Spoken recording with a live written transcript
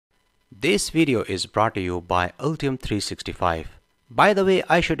This video is brought to you by Altium 365. By the way,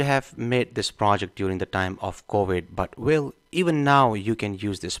 I should have made this project during the time of COVID, but well, even now you can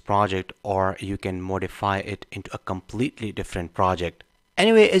use this project or you can modify it into a completely different project.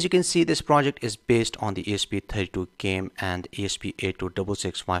 Anyway, as you can see, this project is based on the ESP32 CAM and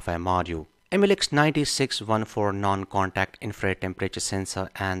ESP8266 Wi-Fi module. MLX90614 non-contact infrared temperature sensor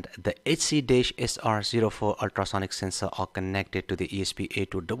and the HC-SR04 ultrasonic sensor are connected to the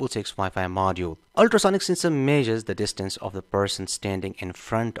ESP8266 Wi-Fi module. Ultrasonic sensor measures the distance of the person standing in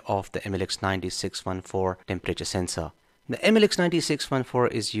front of the MLX90614 temperature sensor. The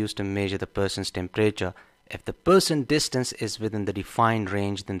MLX90614 is used to measure the person's temperature. If the person distance is within the defined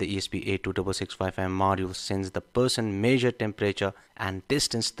range, then the ESP8266 Wi-Fi module sends the person measured temperature and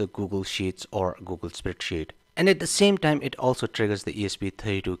distance to Google Sheets or Google Spreadsheet. And at the same time, it also triggers the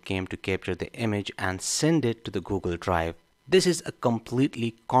ESP32 CAM to capture the image and send it to the Google Drive. This is a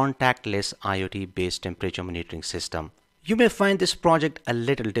completely contactless IoT-based temperature monitoring system. You may find this project a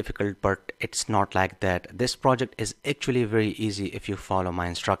little difficult, but it's not like that. This project is actually very easy if you follow my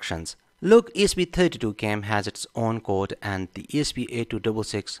instructions. Look, ESP32 CAM has its own code and the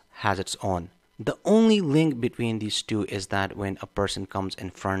ESP8266 has its own. The only link between these two is that when a person comes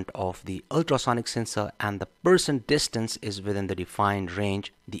in front of the ultrasonic sensor and the person distance is within the defined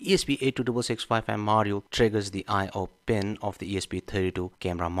range, the ESP8266 Wi-Fi module triggers the I/O pin of the ESP32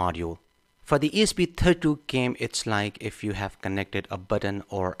 camera module. For the ESP32 CAM, it's like if you have connected a button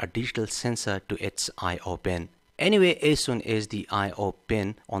or a digital sensor to its I/O pin. Anyway, as soon as the I/O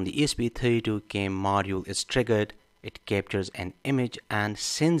pin on the ESP32 CAM module is triggered, it captures an image and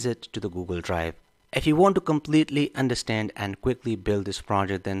sends it to the Google Drive. If you want to completely understand and quickly build this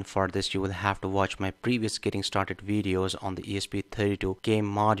project, then for this you will have to watch my previous getting started videos on the ESP32 CAM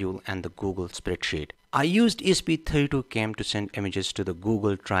module and the Google Spreadsheet. I used ESP32 CAM to send images to the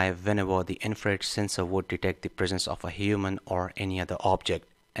Google Drive whenever the infrared sensor would detect the presence of a human or any other object.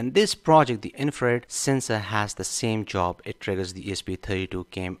 In this project, the infrared sensor has the same job. It triggers the ESP32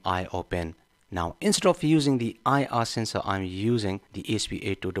 CAM I/O pin. Now, instead of using the IR sensor, I'm using the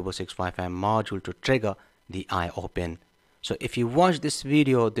ESP8266 Wi-Fi module to trigger the I/O pin. So if you watch this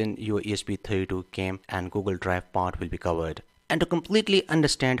video, then your ESP32 CAM and Google Drive part will be covered. And to completely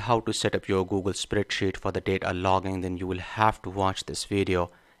understand how to set up your Google Spreadsheet for the data logging, then you will have to watch this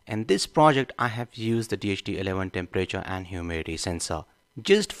video. In this project, I have used the DHT11 temperature and humidity sensor.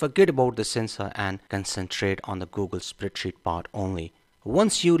 Just forget about the sensor and concentrate on the Google Spreadsheet part only.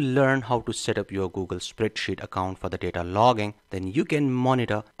 Once you learn how to set up your Google Spreadsheet account for the data logging, then you can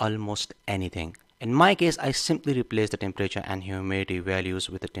monitor almost anything. In my case, I simply replace the temperature and humidity values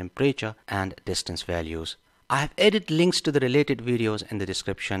with the temperature and distance values. I have added links to the related videos in the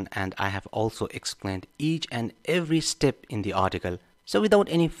description, and I have also explained each and every step in the article. So without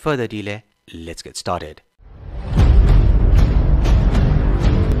any further delay, let's get started.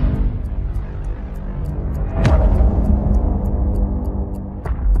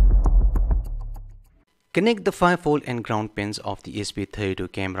 Connect the 5-volt and ground pins of the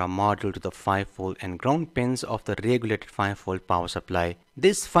ESP32 camera module to the 5-volt and ground pins of the regulated 5-volt power supply.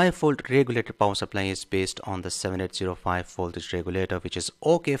 This 5-volt regulated power supply is based on the 7805 voltage regulator, which is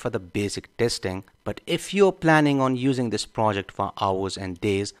okay for the basic testing. But if you're planning on using this project for hours and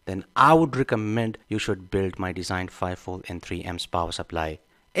days, then I would recommend you should build my designed 5-volt and 3 amps power supply.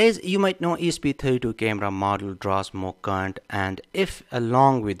 As you might know, ESP32 camera module draws more current, and if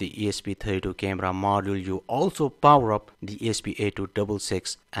along with the ESP32 camera module you also power up the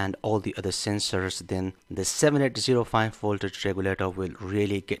ESP8266 and all the other sensors, then the 7805 voltage regulator will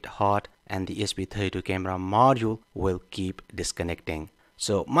really get hot and the ESP32 camera module will keep disconnecting.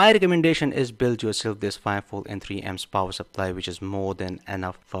 So my recommendation is build yourself this 5-volt and 3 amps power supply, which is more than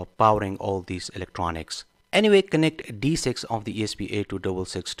enough for powering all these electronics. Anyway, connect D6 of the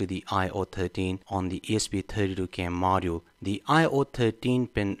ESP8266 to the IO13 on the ESP32 CAM module. The IO13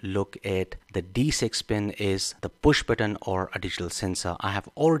 pin, look at the D6 pin is the push button or a digital sensor. I have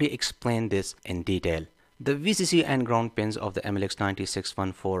already explained this in detail. The VCC and ground pins of the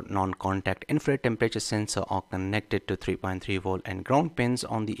MLX90614 non-contact infrared temperature sensor are connected to 3.3 volt and ground pins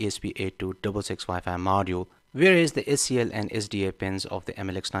on the ESP8266 Wi-Fi module, whereas the SCL and SDA pins of the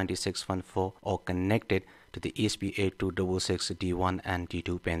MLX90614 are connected to the ESP8266 D1 and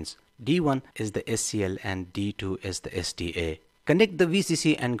D2 pins. D1 is the SCL and D2 is the SDA. Connect the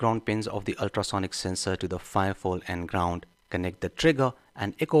VCC and ground pins of the ultrasonic sensor to the 5-volt and ground. Connect the trigger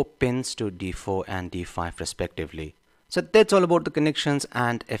and echo pins to D4 and D5 respectively. So that's all about the connections,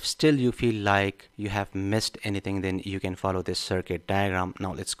 and if still you feel like you have missed anything, then you can follow this circuit diagram.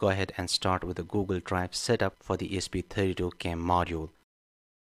 Now let's go ahead and start with the Google Drive setup for the ESP32 CAM module.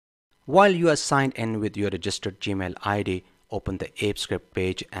 While you are signed in with your registered Gmail ID, open the ApeScript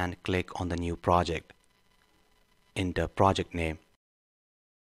page and click on the new project. Enter project name.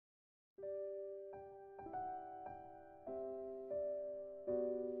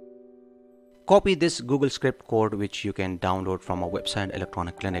 Copy this Google script code, which you can download from our website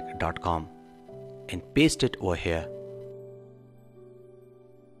electronicclinic.com, and paste it over here.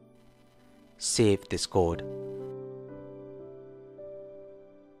 Save this code.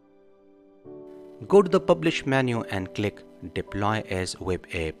 Go to the Publish menu and click Deploy as Web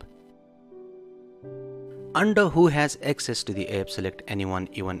App. Under Who has access to the app, select anyone,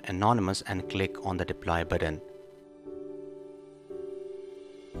 even anonymous, and click on the Deploy button.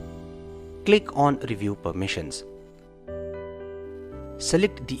 Click on Review Permissions.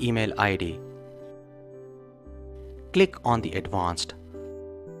 Select the email ID. Click on the Advanced.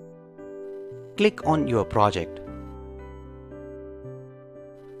 Click on your project.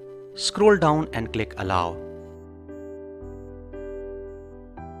 Scroll down and click Allow.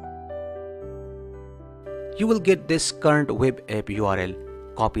 You will get this current web app URL.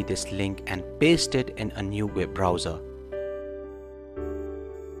 Copy this link and paste it in a new web browser.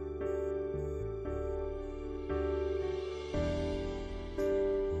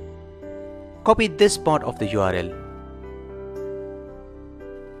 Copy this part of the URL.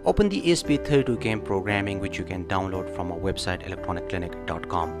 Open the ESP32 CAM programming, which you can download from our website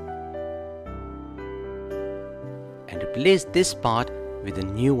electronicclinic.com, and replace this part with the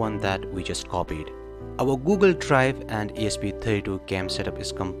new one that we just copied. Our Google Drive and ESP32 CAM setup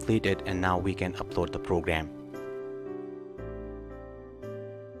is completed, and now we can upload the program.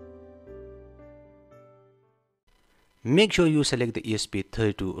 Make sure you select the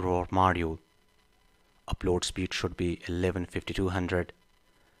ESP32 RAW module. Upload speed should be 115200.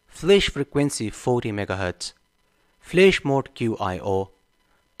 Flash frequency 40 MHz. Flash mode QIO.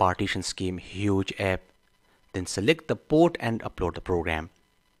 Partition scheme huge app. Then select the port and upload the program.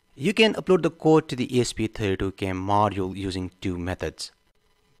 You can upload the code to the ESP32 CAM module using two methods.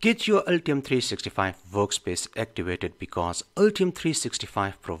 Get your Altium 365 workspace activated, because Altium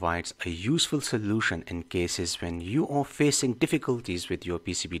 365 provides a useful solution in cases when you are facing difficulties with your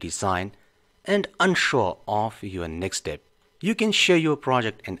PCB design and unsure of your next step. You can share your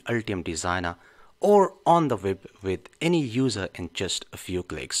project in Altium Designer or on the web with any user in just a few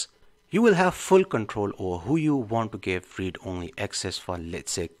clicks. You will have full control over who you want to give read-only access for,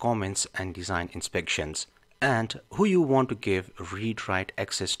 let's say, comments and design inspections, and who you want to give read-write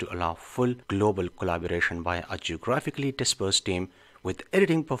access to allow full global collaboration by a geographically dispersed team with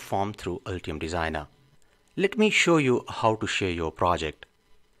editing performed through Altium Designer. Let me show you how to share your project.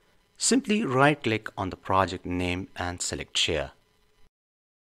 Simply right-click on the project name and select Share.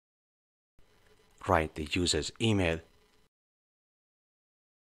 Write the user's email.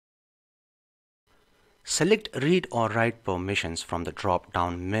 Select Read or Write Permissions from the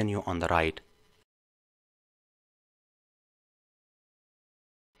drop-down menu on the right,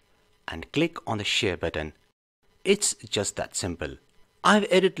 and click on the Share button. It's just that simple.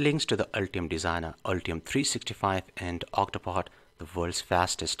 I've added links to the Altium Designer, Altium 365 and Octopart, the world's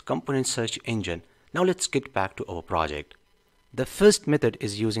fastest component search engine. Now let's get back to our project. The first method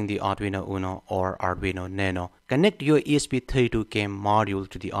is using the Arduino Uno or Arduino Nano. Connect your ESP32 CAM module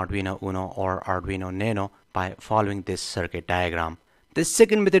to the Arduino Uno or Arduino Nano by following this circuit diagram. The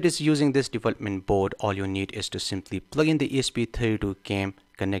second method is using this development board. All you need is to simply plug in the ESP32 CAM,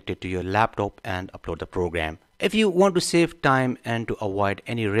 connect it to your laptop, and upload the program. If you want to save time and to avoid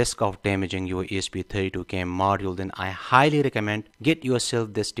any risk of damaging your ESP32 CAM module, then I highly recommend get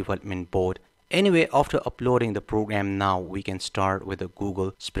yourself this development board. Anyway, after uploading the program, now we can start with a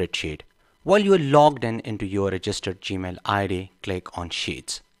Google Spreadsheet. While you are logged in into your registered Gmail ID, click on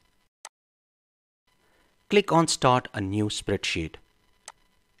Sheets. Click on Start a new spreadsheet.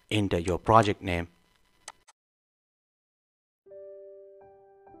 Enter your project name.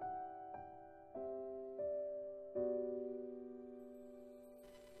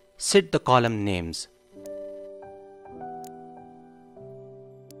 Set the column names.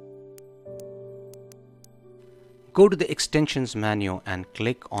 Go to the Extensions menu and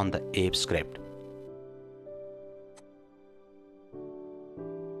click on the Ape script.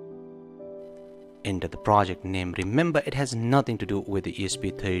 Enter the project name. Remember, it has nothing to do with the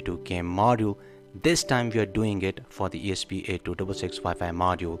ESP32 CAM module. This time we are doing it for the ESP8266 Wi-Fi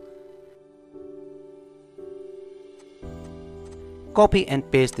module. Copy and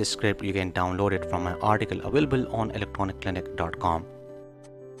paste this script. You can download it from my article available on electronicclinic.com.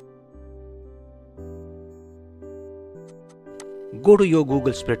 Go to your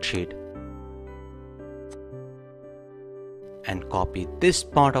Google Spreadsheet and copy this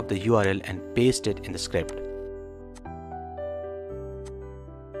part of the URL and paste it in the script.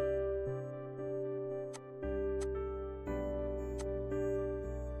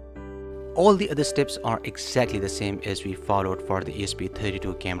 All the other steps are exactly the same as we followed for the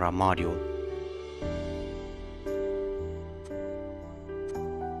ESP32 camera module.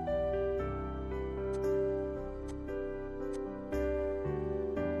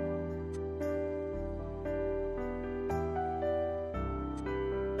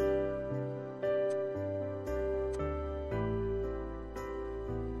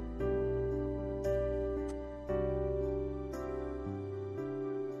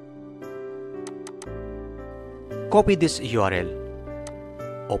 Copy this URL,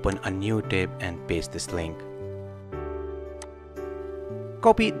 open a new tab and paste this link.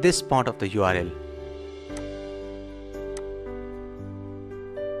 Copy this part of the URL.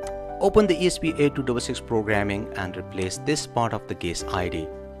 Open the ESP8266 programming and replace this part of the case ID.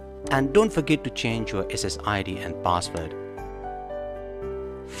 And don't forget to change your SSID and password.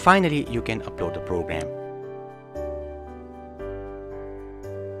 Finally, you can upload the program.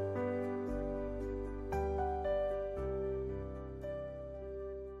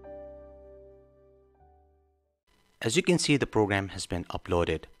 As you can see, the program has been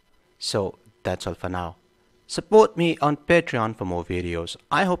uploaded. So that's all for now. Support me on Patreon for more videos.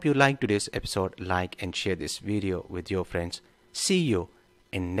 I hope you liked today's episode. Like and share this video with your friends. See you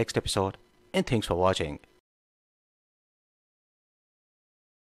in next episode and thanks for watching.